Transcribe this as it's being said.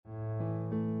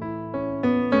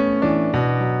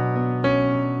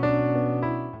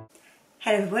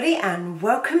Hello everybody and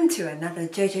welcome to another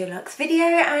Jojo Luxe video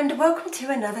and welcome to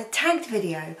another tagged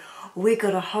video. We've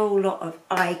got a whole lot of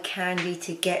eye candy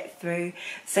to get through.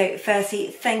 So firstly,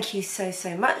 thank you so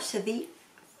much to the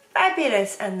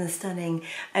fabulous and the stunning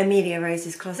Amelia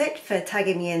Rose's Closet for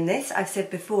tagging me in this. I've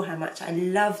said before how much I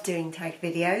love doing tagged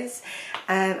videos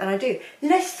and I do.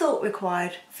 Less thought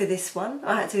required for this one.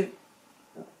 I had to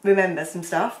remember some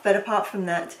stuff, but apart from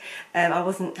that I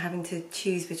wasn't having to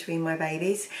choose between my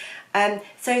babies.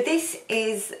 So this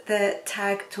is the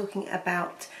tag talking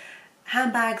about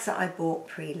handbags that I bought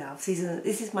pre-loved.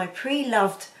 This is my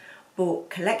pre-loved bought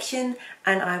collection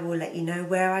and I will let you know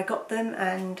where I got them,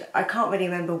 and I can't really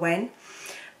remember when,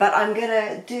 but I'm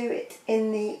gonna do it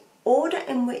in the order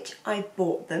in which I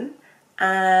bought them.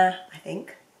 I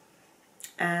think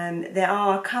there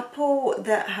are a couple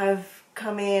that have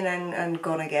come in and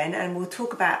gone again, and we'll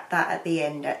talk about that at the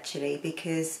end actually,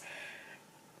 because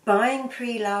buying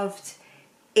pre-loved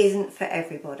isn't for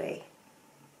everybody.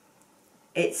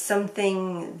 It's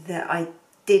something that I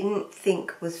didn't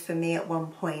think was for me at one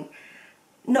point.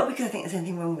 Not because I think there's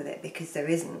anything wrong with it, because there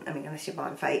isn't. I mean, unless you're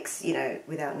buying fakes, you know,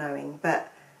 without knowing.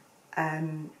 But I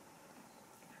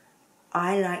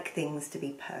like things to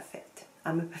be perfect.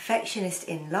 I'm a perfectionist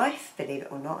in life, believe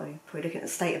it or not. I mean, probably looking at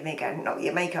the state of me going, not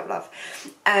your makeup, love.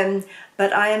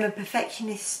 But I am a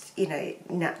perfectionist, you know,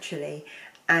 naturally.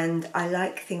 And I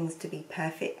like things to be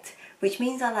perfect, which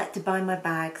means I like to buy my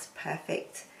bags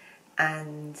perfect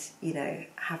and, you know,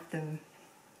 have them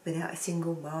without a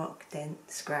single mark, dent,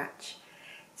 scratch.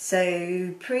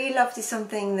 So pre-loved is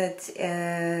something that,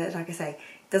 like I say,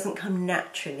 doesn't come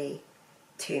naturally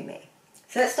to me.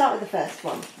 So let's start with the first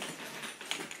one.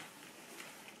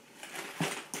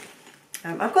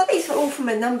 I've got these all from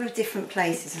a number of different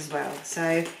places as well.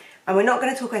 So, and we're not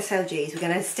going to talk SLGs, we're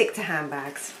going to stick to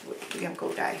handbags. We haven't got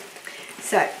all day.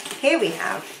 So here we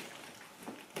have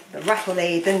the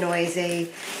rattly, the noisy.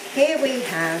 Here we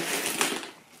have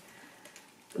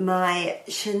my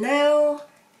Chanel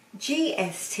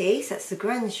GST, so that's the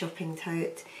Grand Shopping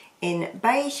Tote, in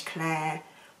beige clair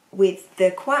with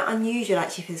the quite unusual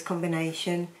actually for this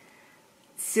combination,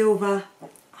 silver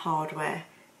hardware.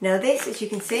 Now this, as you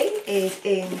can see, is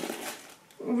in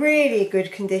really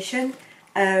good condition.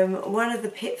 One of the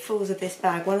pitfalls of this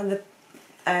bag, one of the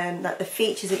like the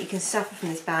features that you can suffer from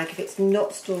this bag if it's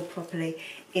not stored properly,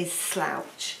 is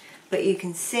slouch. But you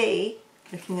can see,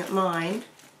 looking at mine,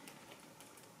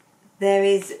 there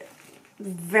is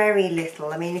very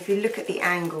little. I mean, if you look at the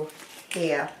angle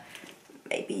here,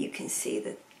 maybe you can see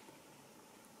the,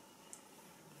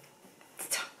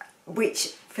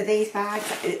 which for these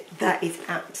bags, that is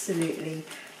absolutely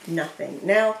nothing.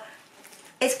 Now,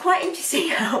 it's quite interesting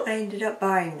how I ended up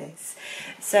buying this.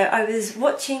 So I was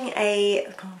watching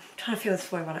I'm trying to feel this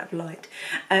before I run out of light.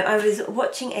 I was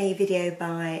watching a video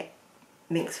by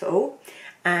Minx for All,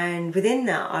 and within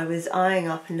that I was eyeing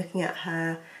up and looking at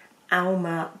her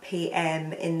Alma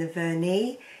PM in the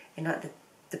vernis, in like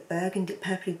the burgundy,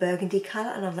 purpley burgundy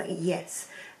colour, and I was like, yes,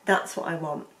 that's what I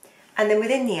want. And then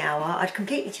within the hour I'd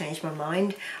completely changed my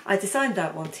mind. I decided I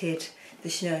wanted the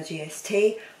Chanel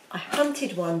GST. I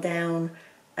hunted one down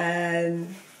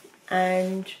and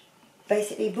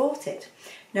basically bought it.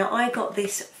 Now I got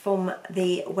this from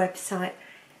the website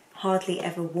Hardly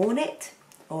Ever Worn It,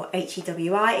 or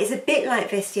HEWI. It's a bit like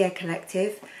Vestiaire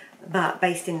Collective, but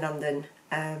based in London.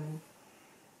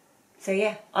 So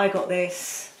yeah, I got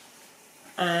this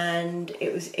and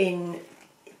it was in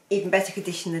even better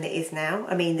condition than it is now.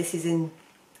 I mean, this is in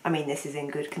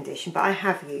good condition, but I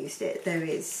have used it. There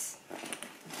is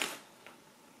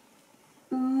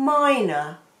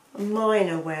minor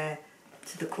wear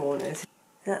to the corners.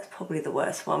 That's probably the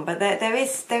worst one, but there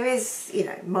is, you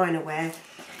know, minor wear.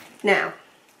 Now,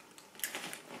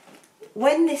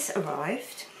 when this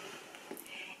arrived,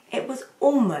 it was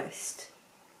almost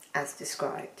as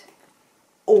described.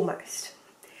 Almost.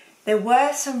 There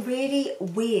were some really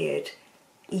weird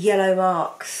yellow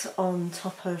marks on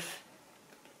top of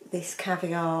this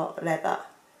caviar leather.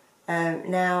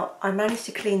 Now I managed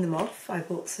to clean them off. I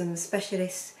bought some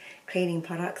specialist cleaning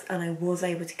products and I was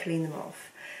able to clean them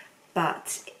off,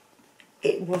 but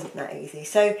it wasn't that easy.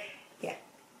 So yeah,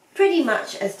 pretty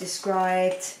much as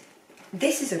described.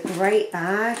 This is a great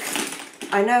bag.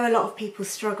 I know a lot of people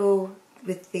struggle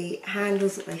with the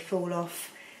handles, that they fall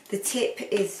off. The tip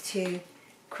is to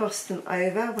cross them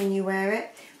over when you wear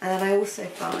it, and then I also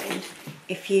find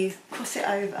if you cross it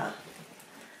over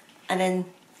and then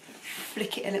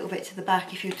flick it a little bit to the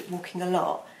back, if you're walking a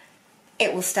lot,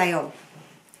 it will stay on.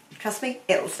 Trust me,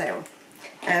 it will stay on.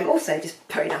 Also just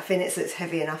put enough in it so it's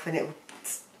heavy enough and it will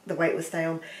the weight will stay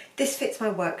on. This fits my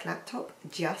work laptop,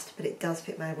 but it does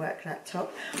fit my work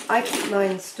laptop. I keep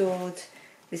mine stored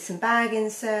with some bag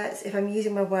inserts. If I'm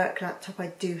using my work laptop, I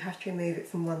do have to remove it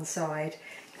from one side,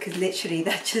 because literally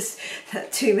that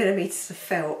 2mm of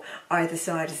felt either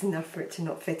side is enough for it to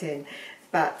not fit in.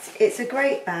 But it's a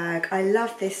great bag. I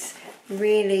love this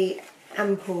really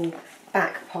ample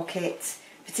back pocket,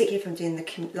 particularly if I'm doing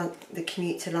the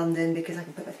commute to London, because I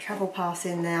can put my travel pass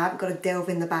in there. I haven't got to delve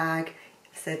in the bag.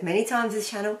 I've said many times this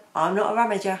channel, I'm not a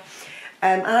rummager.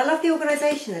 And I love the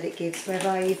organisation that it gives,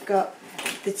 whereby you've got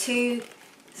the two,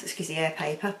 excuse the air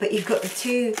paper, but you've got the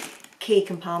two key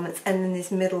compartments and then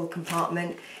this middle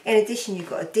compartment. In addition, you've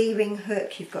got a D-ring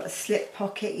hook, you've got a slip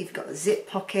pocket, you've got a zip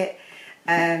pocket.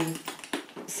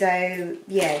 So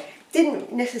yeah,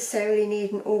 didn't necessarily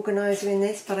need an organiser in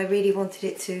this, but I really wanted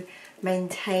it to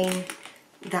maintain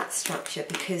that structure,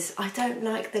 because I don't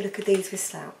like the look of these with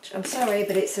slouch. I'm sorry,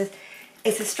 but it's a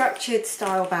structured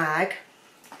style bag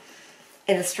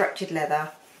in a structured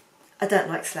leather. I don't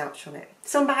like slouch on it.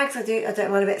 Some bags I do, I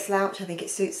don't mind a bit of slouch, I think it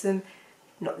suits them.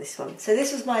 Not this one. So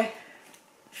this was my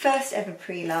first ever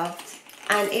Preloved,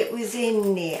 and it was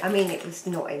in it was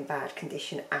not in bad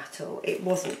condition at all. It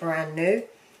wasn't brand new.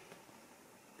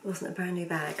 It wasn't a brand new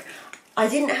bag. I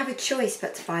didn't have a choice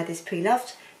but to buy this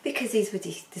Preloved, because these were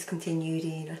discontinued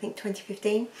in, I think,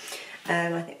 2015.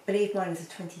 I believe mine was a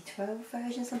 2012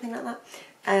 version, something like that.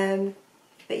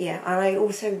 But yeah, and I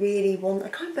also really I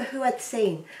can't remember who I'd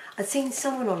seen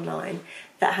someone online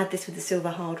that had this with the silver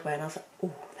hardware, and I was like,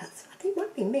 oh, I think it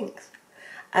might be Minx.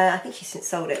 I think she's since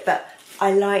sold it, but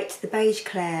I liked the beige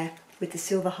Claire with the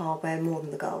silver hardware more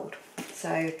than the gold.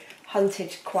 So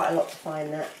hunted quite a lot to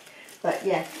find that. But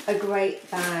yeah, a great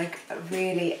bag, I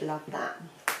really love that.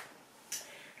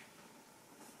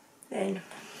 Then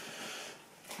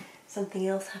something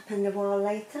else happened a while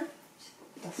later,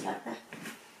 just like that.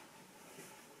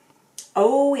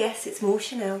 Oh yes, it's more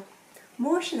Chanel.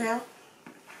 More Chanel.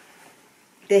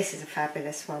 This is a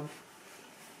fabulous one.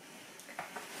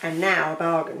 And now a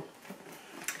bargain.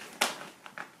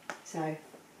 So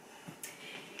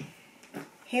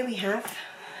here we have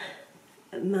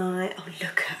my, oh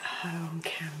look at her on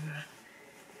camera.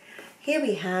 Here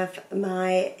we have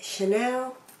my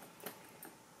Chanel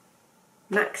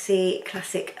Maxi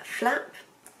Classic flap,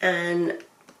 and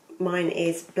mine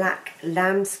is black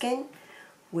lambskin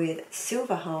with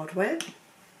silver hardware.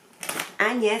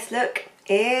 And yes, look,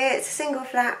 it's a single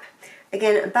flap.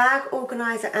 Again, a bag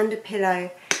organiser and a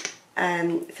pillow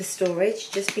for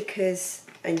storage, just because,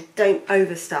 and don't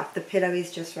overstuff, the pillow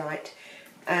is just right.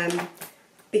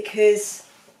 Because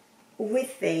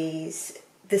with these,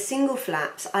 the single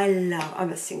flaps, I'm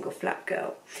a single flap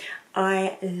girl.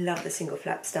 I love the single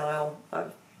flap style. I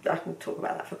can talk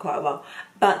about that for quite a while.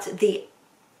 But the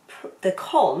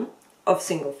con of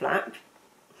single flap,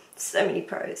 so many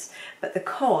pros, but the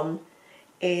con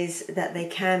is that they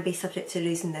can be subject to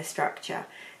losing their structure.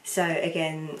 So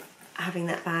again, having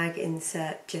that bag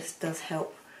insert just does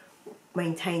help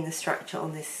maintain the structure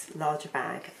on this larger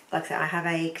bag. Like I said, I have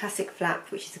a classic flap,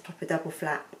 which is a proper double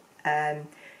flap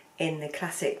in the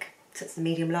classic. So it's the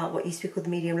medium large, what used to be called the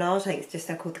medium large. I think it's just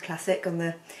now called the classic on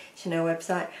the Chanel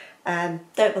website. Don't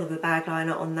bother with a bag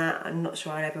liner on that. I'm not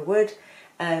sure I ever would,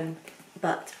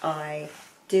 but I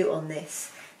do on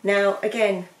this. Now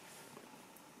again,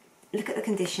 look at the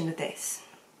condition of this.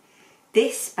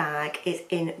 This bag is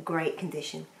in great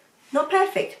condition. Not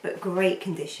perfect, but great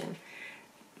condition.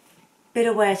 Bit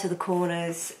of wear to the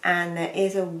corners, and there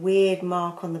is a weird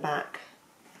mark on the back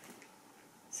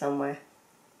somewhere.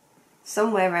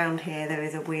 Somewhere around here there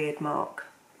is a weird mark.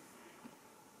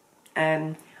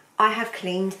 I have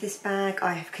cleaned this bag,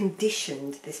 I have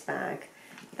conditioned this bag.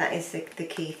 That is the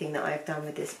key thing that I've done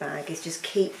with this bag, is just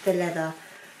keep the leather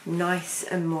nice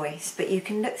and moist, but you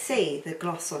can see the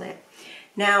gloss on it.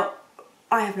 Now,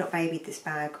 I have not babied this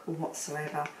bag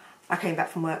whatsoever. I came back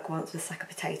from work once with a sack of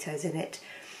potatoes in it.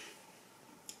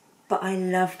 But I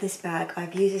love this bag.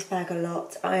 I've used this bag a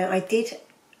lot.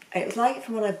 It was like it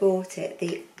from when I bought it.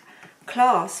 The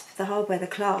clasp, the hardware, the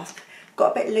clasp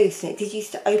got a bit loose, and it did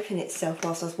used to open itself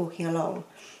whilst I was walking along.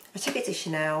 I took it to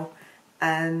Chanel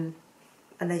and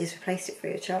they just replaced it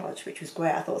free of charge, which was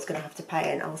great. I thought I was going to have to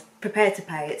pay, and I was prepared to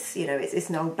pay. It's, you know, it's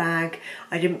an old bag.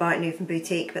 I didn't buy it new from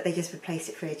boutique, but they just replaced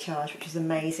it free of charge, which was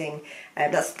amazing.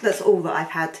 That's all that I've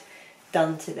had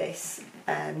done to this.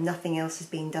 Nothing else has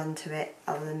been done to it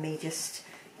other than me just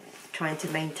trying to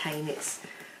maintain its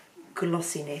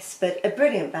glossiness. But a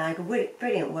brilliant bag, a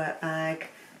brilliant work bag.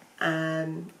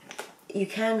 You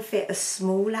can fit a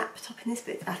small laptop in this,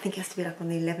 but I think it has to be like on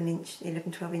the 11,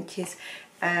 12 inches.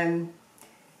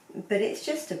 But it's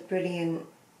just a brilliant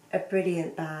a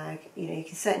brilliant bag. You know, you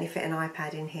can certainly fit an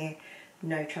iPad in here,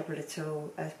 no trouble at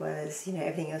all, as well as, you know,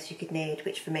 everything else you could need,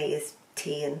 which for me is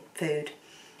tea and food.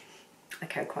 I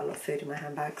carry quite a lot of food in my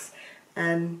handbags.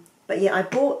 But yeah, I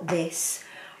bought this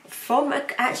from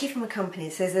actually from a company.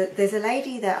 So there's a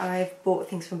lady that I've bought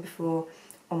things from before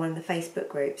on one of the Facebook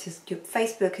groups.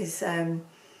 Facebook is,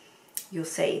 you'll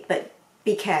see, but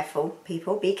be careful,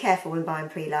 people. Be careful when buying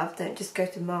Preloved. Don't just go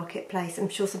to the marketplace. I'm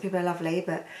sure some people are lovely,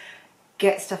 but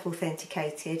get stuff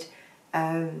authenticated.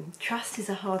 Trust is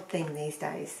a hard thing these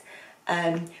days.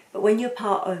 But when you're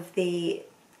part of the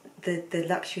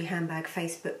luxury handbag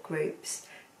Facebook groups,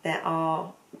 there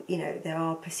are, you know, there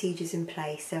are procedures in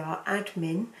place. There are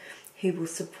admin who will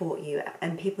support you,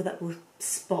 and people that will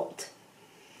spot.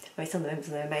 Well, some of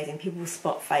them are amazing. People will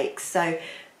spot fakes. So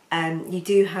you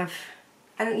do have,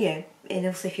 and you know, and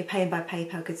also if you're paying by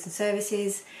PayPal goods and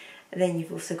services, then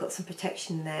you've also got some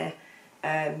protection there.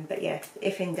 But yeah,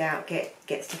 if in doubt,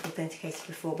 get stuff authenticated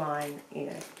before buying.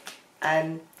 You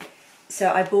know. So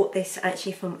I bought this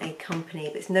actually from a company,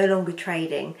 but it's no longer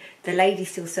trading. The lady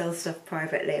still sells stuff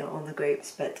privately on the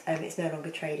groups, but it's no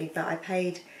longer trading. But I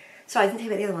paid, sorry, I didn't tell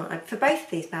you about the other one. For both of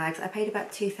these bags, I paid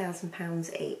about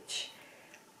 £2,000 each.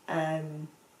 I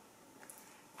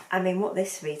mean, what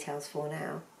this retails for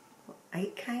now, what,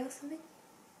 8k or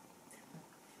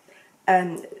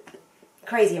something?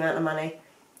 Crazy amount of money.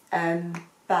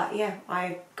 But yeah,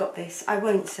 I got this. I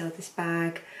won't sell this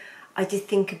bag. I did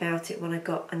think about it when I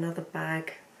got another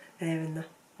bag there in the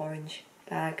orange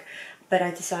bag, but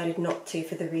I decided not to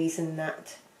for the reason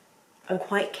that I'm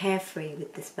quite carefree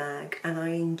with this bag and I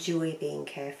enjoy being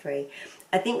carefree.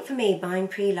 I think for me, buying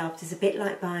Preloved is a bit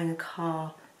like buying a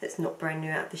car that's not brand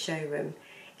new out of the showroom.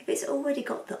 If it's already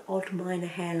got the odd minor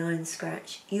hairline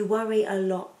scratch, you worry a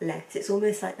lot less. It's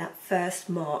almost like that first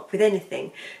mark with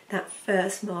anything. That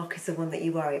first mark is the one that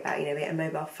you worry about, you know, be it a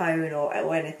mobile phone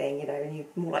or anything, you know, and you're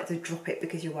more likely to drop it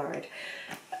because you're worried.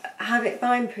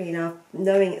 Buying Preloved,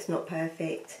 knowing it's not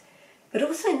perfect, but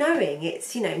also knowing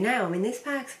it's, you know, now, I mean, this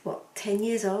bag's, what, 10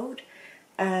 years old?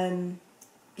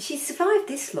 She's survived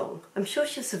this long. I'm sure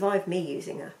she'll survive me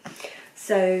using her.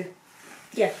 So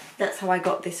yeah, that's how I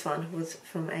got this one, was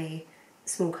from a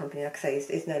small company, like I say,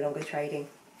 is no longer trading.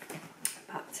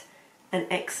 But an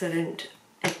excellent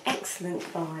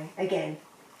buy. Again,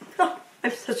 oh,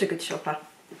 I'm such a good shopper.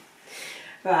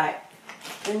 Right,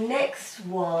 the next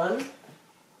one,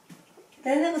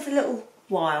 then there was a little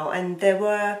while, and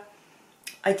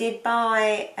I did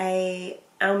buy a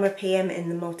Alma PM in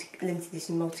the limited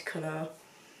edition multicolour.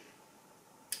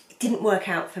 It didn't work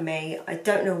out for me, I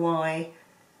don't know why.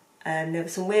 There were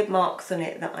some weird marks on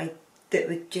it that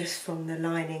were just from the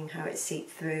lining, how it seeped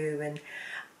through, and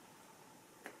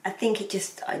I think it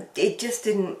just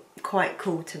didn't quite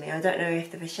call to me. I don't know if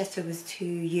the vachetta was too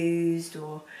used,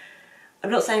 or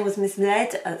I'm not saying I was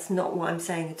misled. That's not what I'm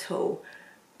saying at all.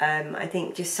 I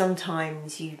think just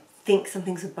sometimes you think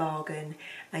something's a bargain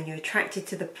and you're attracted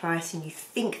to the price and you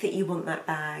think that you want that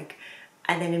bag,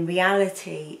 and then in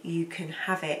reality you can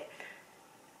have it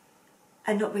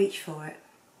and not reach for it.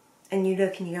 And you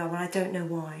look and you go, well, I don't know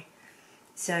why.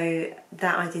 So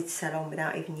that I did sell on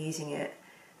without even using it,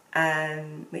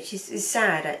 which is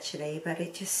sad actually, but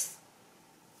it just,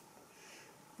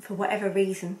 for whatever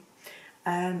reason,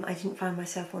 I didn't find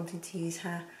myself wanting to use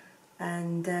her.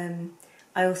 And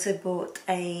I also bought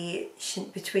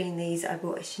between these, I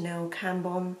bought a Chanel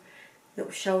Cambon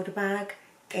little shoulder bag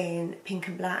in pink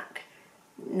and black.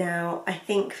 Now, I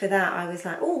think for that I was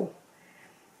like, oh,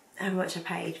 how much I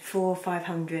paid, $400 or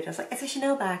 $500. I was like, it's a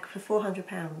Chanel bag for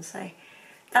 £400, so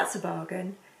that's a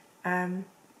bargain.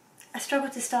 I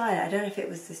struggled to style it. I don't know if it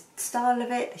was the style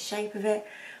of it, the shape of it.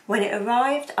 When it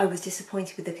arrived, I was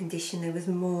disappointed with the condition. There was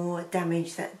more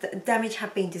damage. The damage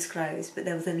had been disclosed, but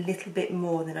there was a little bit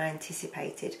more than I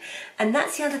anticipated. And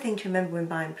that's the other thing to remember when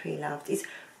buying Preloved, is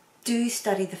do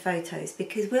study the photos,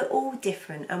 because we're all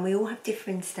different and we all have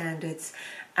different standards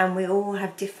and we all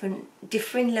have different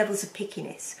levels of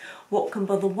pickiness. What can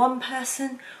bother one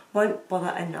person won't bother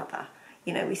another.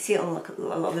 You know, we see it on like a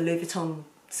lot of the Louis Vuitton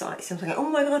sites. Someone's going, oh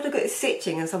my god, look at this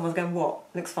stitching, and someone's going, what?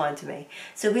 Looks fine to me.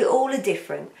 So we all are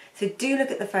different. So do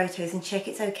look at the photos and check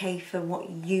it's okay for what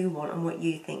you want and what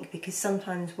you think, because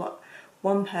sometimes what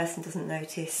one person doesn't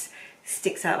notice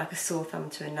sticks out like a sore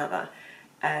thumb to another.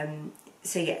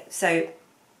 So yeah, so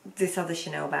this other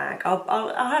Chanel bag,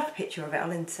 I'll have a picture of it, I'll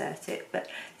insert it, but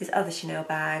this other Chanel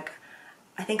bag,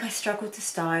 I think I struggled to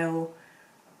style.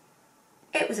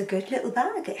 It was a good little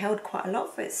bag, it held quite a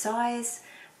lot for its size.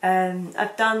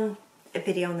 I've done a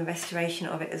video on the restoration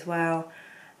of it as well.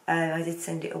 I did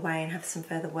send it away and have some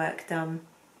further work done.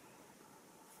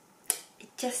 It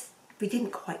just we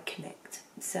didn't quite connect.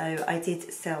 So I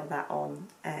did sell that on.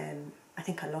 I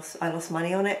think I lost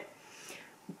money on it,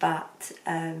 but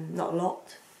not a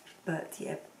lot. But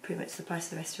yeah, pretty much the price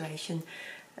of the restoration.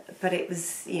 But it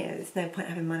was, you know, there's no point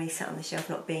having money sat on the shelf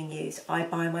not being used. I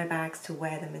buy my bags to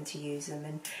wear them and to use them,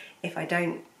 and if I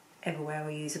don't ever wear or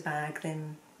use a bag,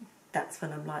 then that's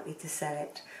when I'm likely to sell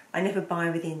it. I never buy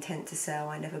with the intent to sell.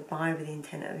 I never buy with the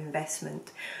intent of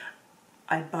investment.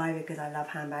 I buy because I love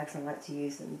handbags and I like to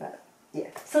use them, but yeah,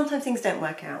 sometimes things don't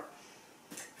work out.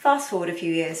 Fast forward a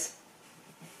few years.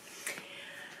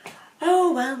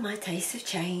 Oh well, my tastes have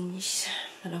changed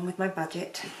along with my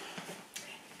budget.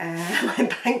 My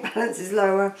bank balance is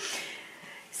lower.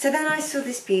 So then I saw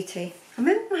this beauty. I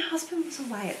remember my husband was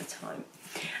away at the time,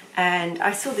 and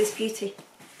I saw this beauty.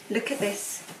 Look at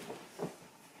this.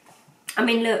 I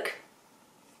mean, look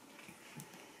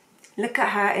at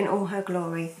her in all her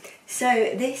glory.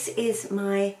 So this is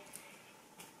my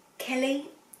Kelly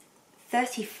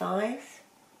 35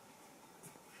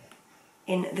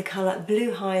 in the colour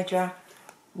Blue Hydra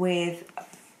with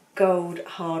gold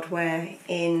hardware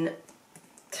in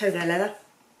Togo leather.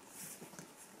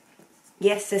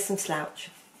 Yes, there's some slouch.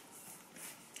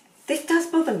 This does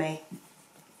bother me.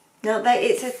 Now,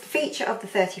 it's a feature of the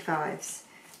 35s,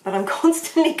 but I'm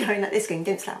constantly going like this going,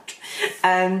 don't slouch.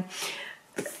 But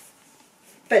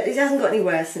it hasn't got any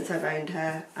worse since I've owned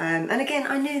her. And again,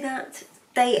 I knew that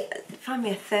they find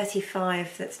me a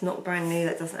 35 that's not brand new,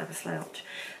 that doesn't have a slouch.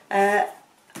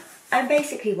 And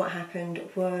basically what happened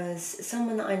was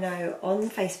someone that I know on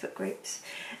Facebook groups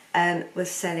was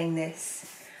selling this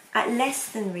at less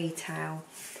than retail,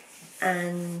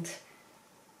 and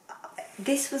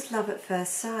this was love at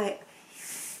first sight.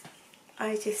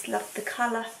 I just loved the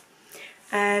colour,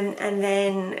 and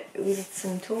then we did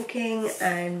some talking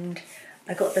and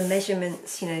I got the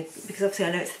measurements, you know, because obviously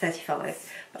I know it's a 35,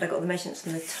 but I got the measurements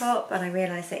from the top and I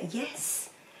realised that yes,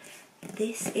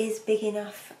 this is big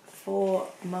enough for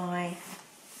my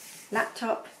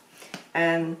laptop.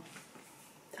 I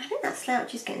think that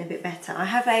slouch is getting a bit better. I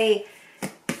have a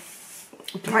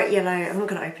bright yellow, I'm not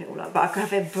going to open it all up, but I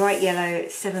have a bright yellow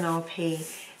 7RP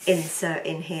insert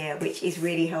in here, which is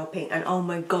really helping, and oh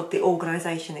my god, the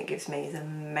organisation it gives me is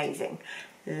amazing.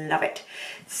 Love it.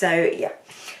 So yeah,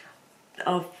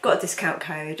 I've got a discount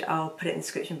code, I'll put it in the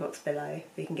description box below.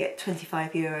 You can get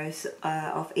 €25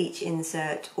 off each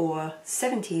insert, or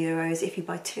 €70 if you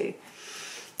buy two.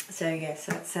 So yes,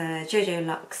 that's Jojo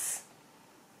Luxe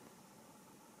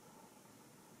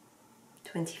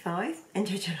 25 and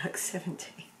Jojo Luxe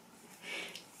 70.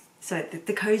 So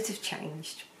the codes have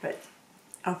changed, but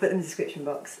I'll put them in the description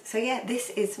box. So yeah, this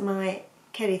is my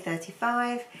Kelly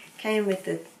 35. Came with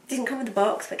the, didn't come with the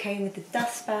box, but came with the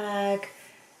dust bag.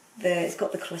 It's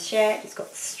got the clochette, it's got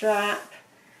the strap.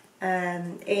 I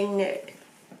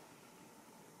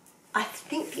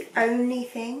think the only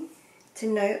thing to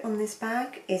note on this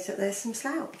bag is that there's some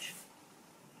slouch.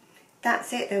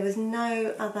 That's it. There was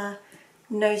no other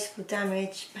noticeable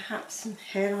damage. Perhaps some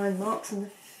hairline marks on the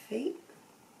feet.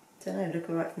 Don't know, look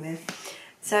alright from here.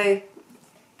 So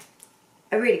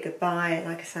a really good buy.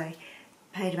 Like I say,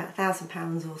 paid about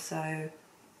 £1,000 or so,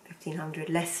 1,500,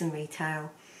 less than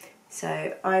retail.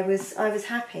 So I was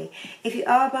happy. If you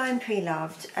are buying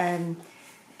pre-loved,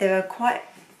 there are quite,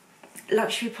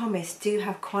 Luxury Promise do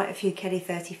have quite a few Kelly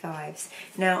 35s.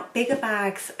 Now bigger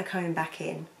bags are coming back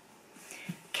in.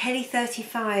 Kelly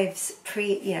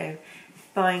 35s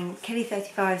buying Kelly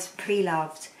 35s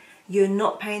pre-loved, you're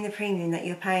not paying the premium that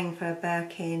you're paying for a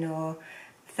Birkin or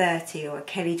 30 or a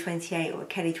Kelly 28 or a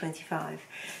Kelly 25.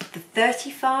 The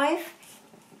 35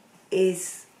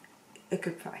 is a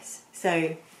good price.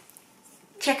 So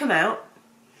check them out.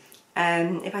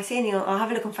 If I see any, I'll have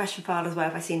a look on Fashion File as well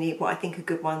if I see any what I think are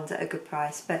good ones at a good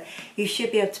price. But you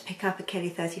should be able to pick up a Kelly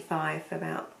 35 for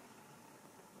about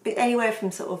anywhere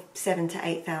from sort of £7,000 to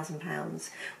 £8,000,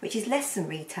 which is less than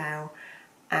retail,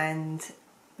 and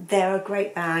they're a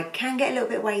great bag. Can get a little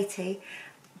bit weighty,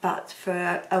 but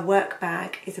for a work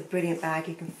bag, it's a brilliant bag.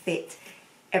 You can fit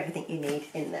everything you need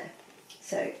in there.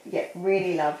 So yeah,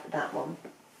 really love that one.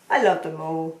 I love them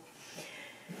all.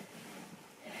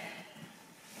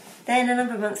 Then a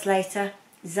number of months later,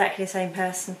 exactly the same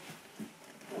person,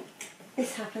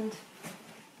 this happened.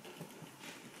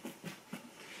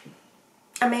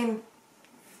 I mean,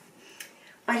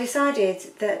 I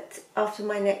decided that after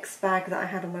my next bag that I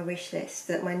had on my wish list,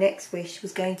 that my next wish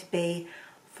was going to be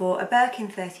for a Birkin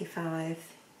 35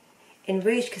 in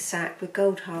Rouge casaque with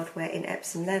gold hardware in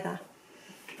Epsom leather.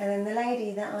 And then the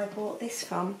lady that I bought this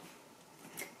from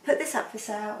put this up for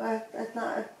sale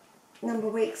a number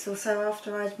of weeks or so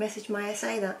after I'd messaged my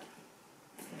SA that.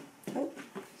 Oh,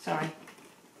 sorry.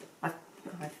 I've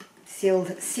I've sealed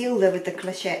her with the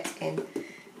clochette in.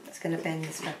 That's going to bend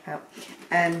the strap out.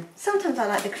 Sometimes I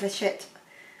like the clochette.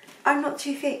 I'm not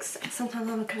too fixed. Sometimes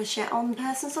I'm a clochette on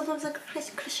person, sometimes I'm a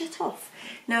clochette off.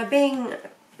 Now, being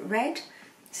red,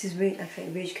 this is Rouge, I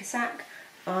think Rouge casaque.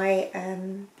 I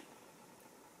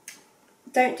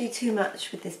don't do too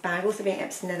much with this bag. Also being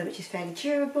Epsom leather, which is fairly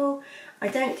durable, I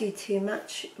don't do too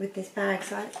much with this bag,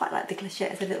 so I quite like the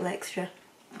clochette as a little extra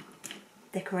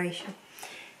decoration.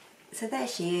 So there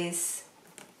she is,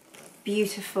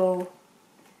 beautiful,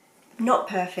 not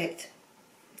perfect,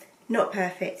 not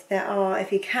perfect. There are,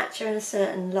 if you catch her in a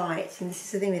certain light, and this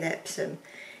is the thing with Epsom,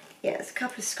 yeah, there's a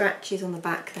couple of scratches on the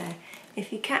back there.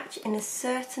 If you catch in a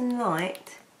certain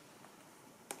light,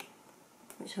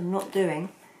 which I'm not doing,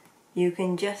 you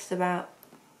can just about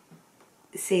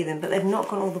see them, but they've not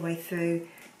gone all the way through.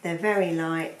 They're very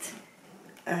light.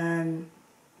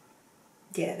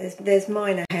 Yeah, there's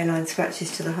minor hairline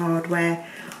scratches to the hardware,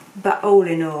 but all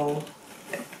in all,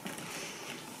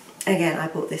 again, I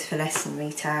bought this for less than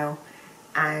retail,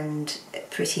 and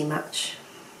pretty much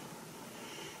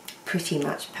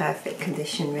perfect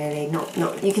condition, really.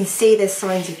 Not you can see there's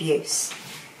signs of use,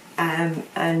 and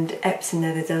Epsom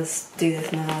leather does do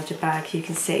this in a larger bag, you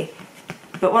can see.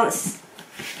 But once,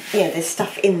 you know, there's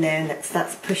stuff in there and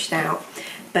that's pushed out.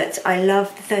 But I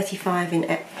love the 35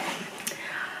 in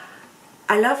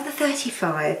I love the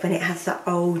 35 when it has that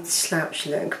old slouch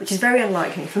look, which is very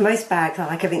unlikely. For most bags, I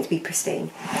like everything to be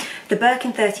pristine. The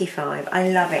Birkin 35, I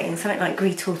love it in something like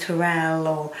Gris Tourterelle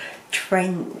or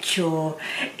Trench or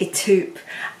Etoupe,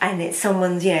 and it's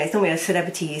someone's, you know, it's normally a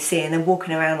celebrity you see and they're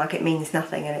walking around like it means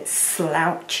nothing, and it's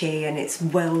slouchy and it's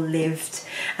well lived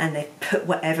and they've put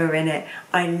whatever in it.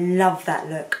 I love that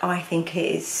look. I think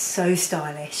it is so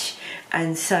stylish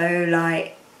and so,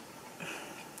 like,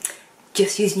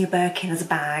 just using your Birkin as a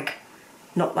bag,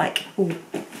 not like, oh,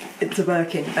 it's a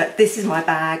Birkin, but this is my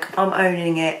bag, I'm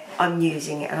owning it, I'm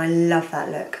using it, and I love that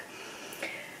look.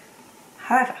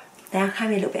 However, they are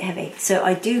kind of a little bit heavy, so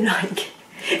I do like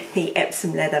the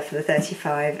Epsom leather for the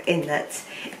 35 in that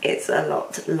it's a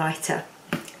lot lighter.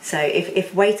 So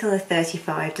if weight on the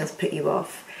 35 does put you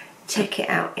off, check it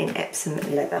out in Epsom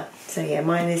leather. So yeah,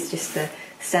 mine is just the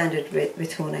standard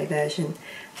retourné version,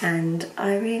 and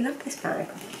I really love this bag.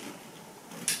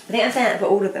 I think I'm saying that for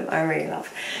all of them, I really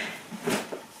love.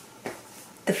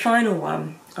 The final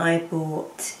one I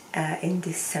bought in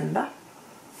December,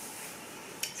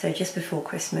 so just before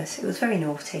Christmas. It was very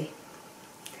naughty.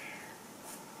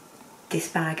 This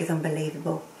bag is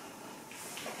unbelievable.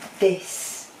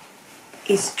 This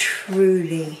is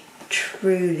truly,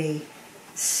 truly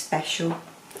special.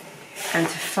 And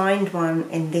to find one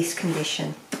in this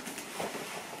condition,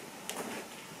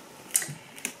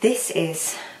 this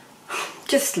is,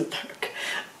 just look,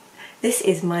 this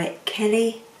is my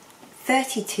Kelly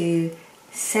 32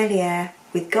 Sellier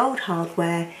with gold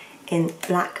hardware in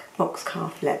black box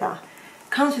calf leather.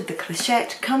 Comes with the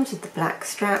clochette, comes with the black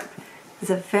strap. There's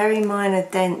a very minor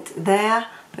dent there,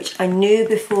 which I knew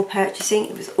before purchasing.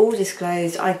 It was all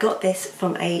disclosed. I got this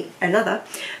from another,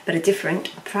 but a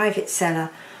different private seller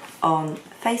on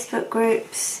Facebook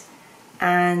groups,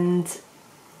 and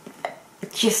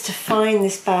just to find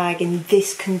this bag in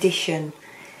this condition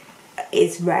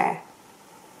is rare.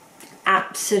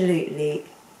 Absolutely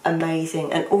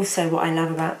amazing. And also what I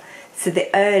love about, so the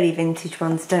early vintage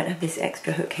ones don't have this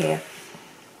extra hook here.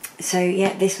 So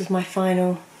yeah, this was my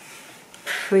final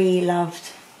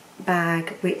pre-loved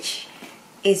bag, which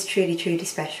is truly, truly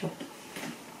special.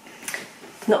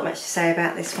 Not much to say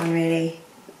about this one really.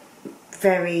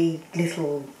 Very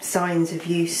little signs of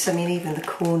use. I mean, even the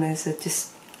corners are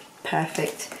just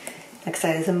perfect. Like I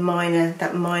say, there's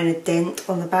that minor dent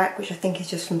on the back, which I think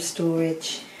is just from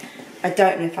storage. I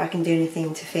don't know if I can do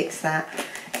anything to fix that.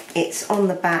 It's on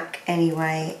the back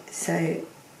anyway, so it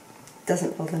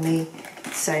doesn't bother me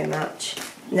so much.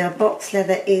 Now, box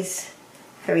leather is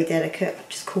very delicate. I've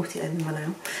just caught it in my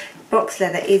nail. Box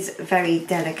leather is very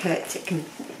delicate. It can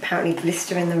apparently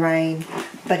blister in the rain,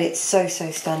 but it's so,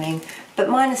 so stunning. But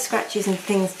minor scratches and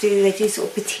things they do sort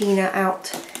of patina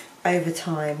out over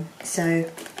time.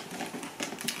 So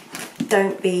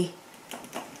don't be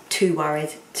too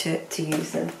worried to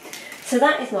use them. So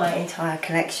that is my entire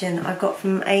collection. I've got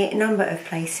from a number of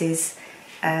places,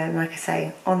 like I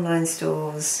say, online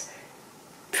stores,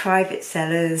 private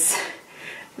sellers,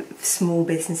 small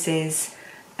businesses.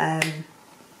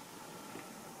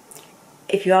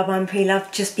 If you are buying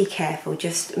pre-loved, just be careful.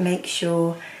 Just make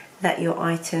sure that your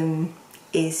item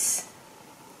is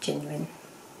genuine.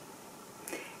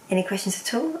 Any questions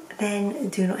at all, then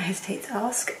do not hesitate to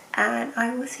ask, and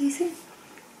I will see you soon.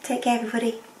 Take care,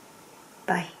 everybody.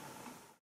 Bye.